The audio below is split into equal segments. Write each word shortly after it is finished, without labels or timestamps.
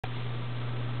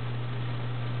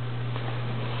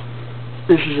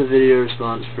This is a video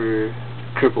response for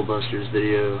Cripplebuster's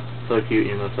video, Fuck You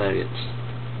Emo Faggots.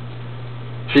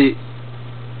 See,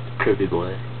 Crippy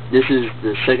boy, this is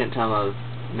the second time I've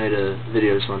made a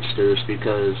video response to this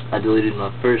because I deleted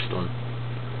my first one.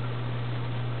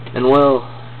 And well,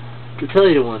 to tell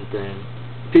you one thing,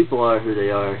 people are who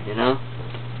they are, you know?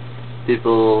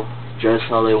 People dress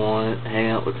how they want,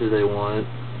 hang out with who they want,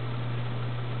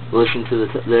 listen to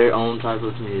their own type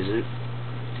of music,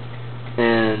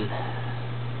 and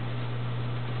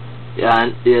yeah,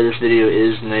 this video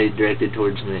is made directed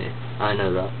towards me. I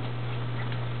know that.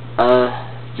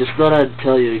 Just thought I'd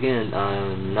tell you again,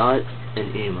 I'm not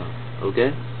an emo,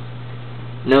 okay?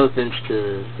 No offense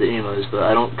to the emos, but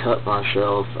I don't cut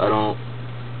myself, I don't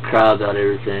cry about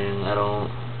everything,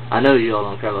 I know you all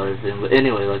don't cry about everything, but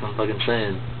anyway, like I'm fucking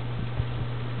saying,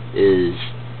 is,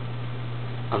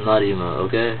 I'm not emo,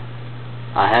 okay?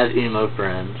 I have emo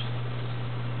friends.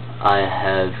 I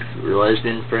have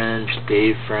lesbian friends,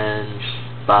 gay friends,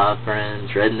 bi friends,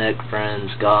 redneck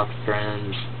friends, goth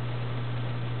friends,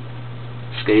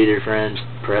 skater friends,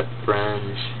 prep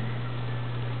friends.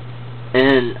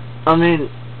 And, I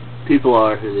mean, people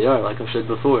are who they are, like I said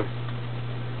before.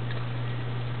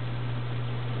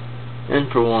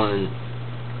 And for one,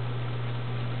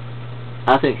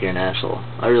 I think you're an asshole.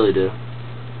 I really do.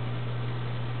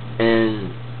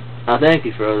 And I thank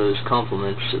you for all those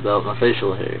compliments about my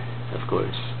facial hair, of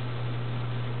course.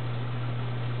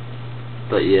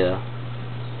 But yeah.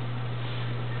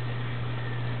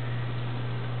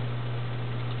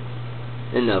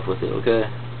 Enough with it, okay?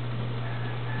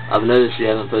 I've noticed you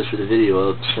haven't posted a video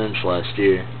up since last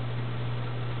year.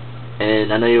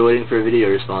 And I know you're waiting for a video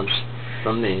response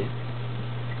from me.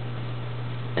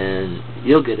 And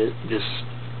you'll get it, just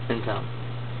in time.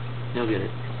 You'll get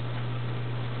it.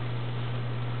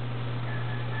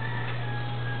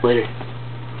 Later.